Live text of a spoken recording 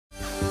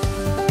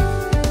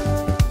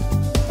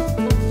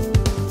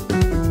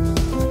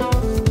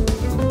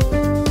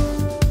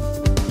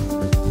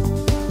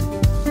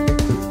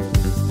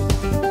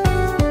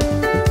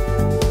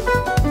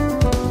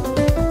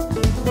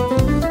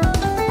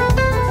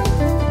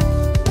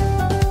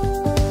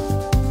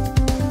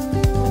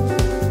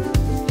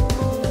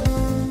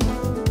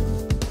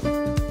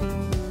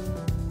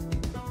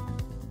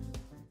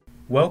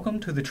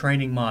to the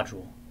training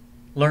module,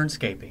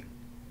 Learnscaping,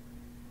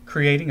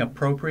 Creating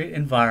Appropriate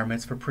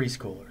Environments for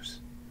Preschoolers.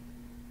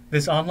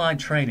 This online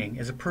training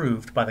is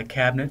approved by the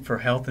Cabinet for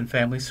Health and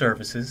Family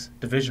Services,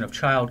 Division of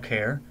Child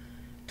Care,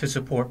 to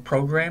support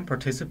program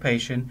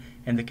participation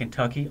in the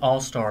Kentucky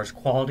All-Stars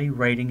Quality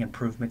Rating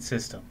Improvement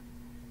System.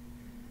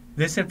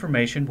 This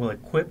information will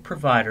equip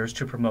providers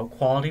to promote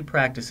quality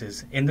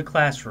practices in the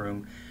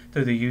classroom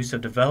through the use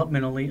of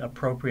developmentally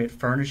appropriate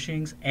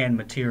furnishings and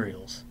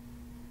materials.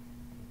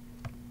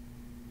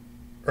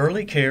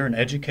 Early care and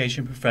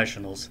education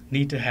professionals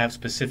need to have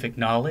specific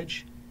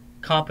knowledge,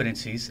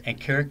 competencies, and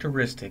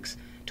characteristics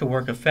to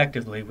work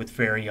effectively with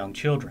very young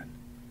children.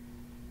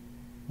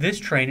 This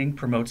training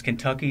promotes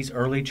Kentucky's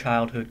early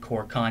childhood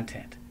core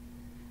content,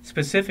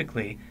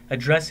 specifically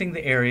addressing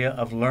the area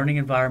of learning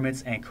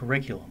environments and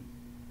curriculum.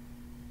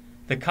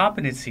 The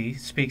competency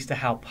speaks to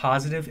how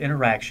positive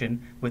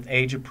interaction with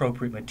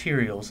age-appropriate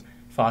materials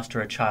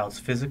foster a child's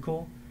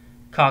physical,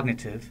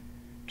 cognitive,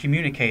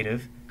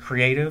 communicative,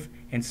 creative,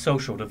 and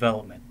social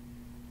development.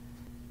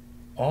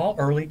 All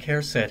early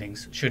care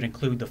settings should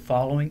include the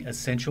following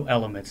essential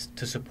elements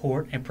to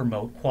support and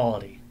promote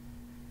quality.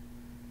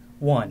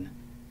 1.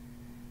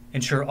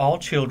 Ensure all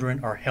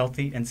children are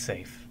healthy and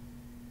safe.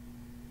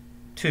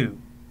 2.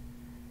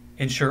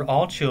 Ensure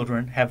all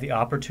children have the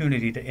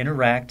opportunity to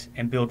interact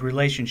and build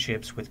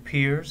relationships with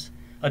peers,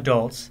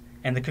 adults,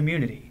 and the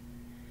community.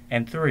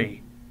 And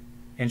 3.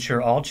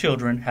 Ensure all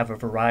children have a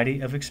variety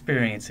of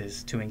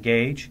experiences to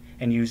engage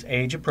and use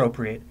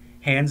age-appropriate,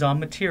 hands-on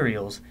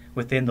materials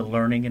within the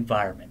learning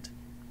environment.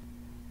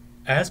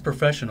 As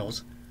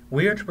professionals,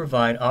 we are to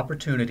provide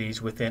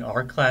opportunities within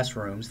our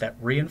classrooms that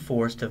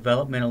reinforce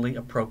developmentally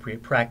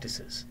appropriate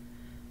practices.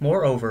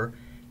 Moreover,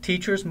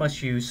 teachers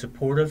must use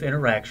supportive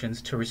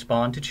interactions to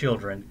respond to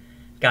children,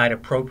 guide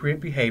appropriate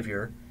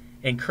behavior,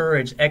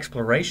 encourage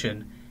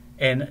exploration,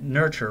 and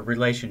nurture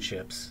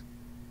relationships.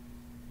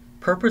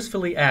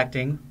 Purposefully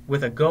acting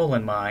with a goal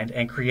in mind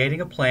and creating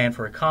a plan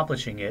for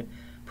accomplishing it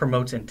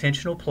promotes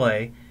intentional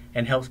play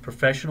and helps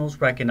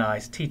professionals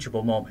recognize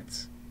teachable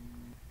moments.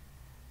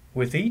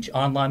 With each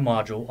online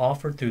module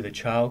offered through the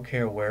Child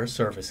Care Aware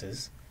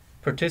services,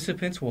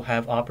 participants will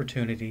have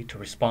opportunity to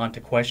respond to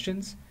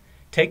questions,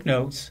 take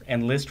notes,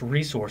 and list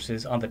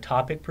resources on the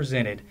topic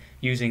presented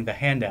using the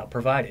handout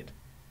provided.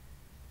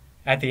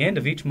 At the end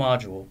of each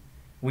module,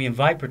 we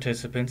invite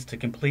participants to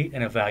complete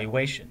an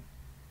evaluation.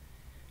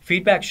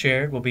 Feedback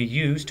shared will be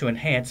used to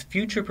enhance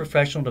future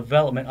professional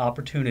development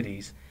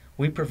opportunities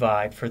we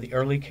provide for the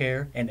early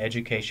care and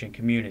education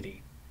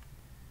community.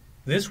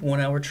 This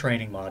one-hour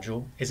training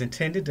module is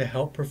intended to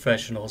help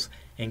professionals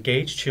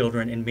engage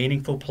children in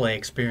meaningful play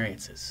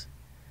experiences.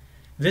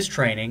 This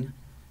training,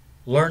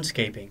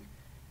 Learnscaping,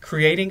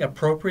 Creating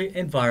Appropriate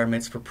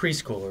Environments for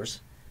Preschoolers,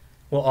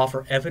 will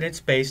offer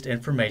evidence-based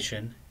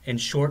information in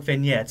short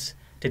vignettes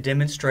to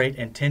demonstrate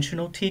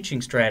intentional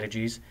teaching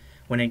strategies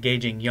when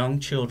engaging young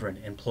children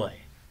in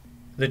play.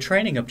 The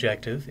training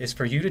objective is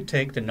for you to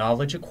take the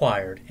knowledge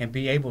acquired and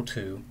be able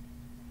to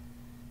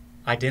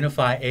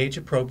identify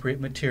age-appropriate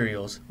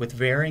materials with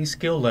varying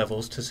skill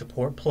levels to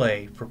support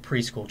play for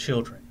preschool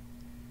children,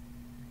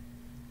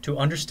 to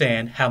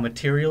understand how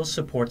materials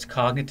supports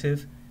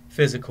cognitive,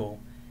 physical,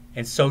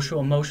 and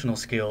social-emotional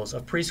skills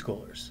of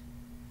preschoolers,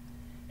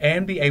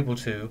 and be able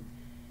to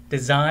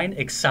design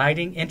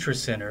exciting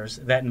interest centers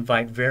that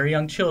invite very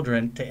young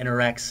children to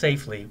interact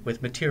safely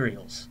with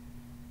materials.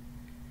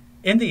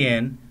 In the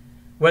end,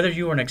 whether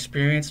you are an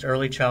experienced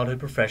early childhood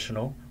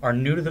professional or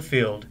new to the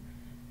field,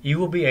 you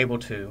will be able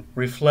to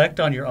reflect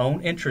on your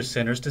own interest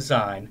centers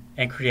design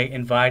and create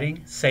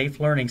inviting, safe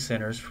learning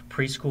centers for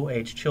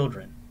preschool-age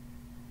children.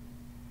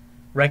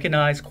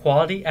 Recognize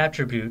quality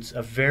attributes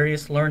of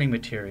various learning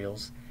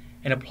materials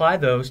and apply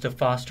those to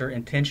foster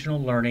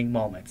intentional learning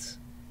moments.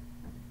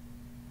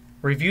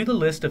 Review the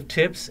list of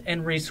tips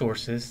and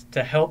resources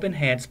to help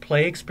enhance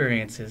play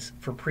experiences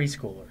for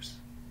preschoolers.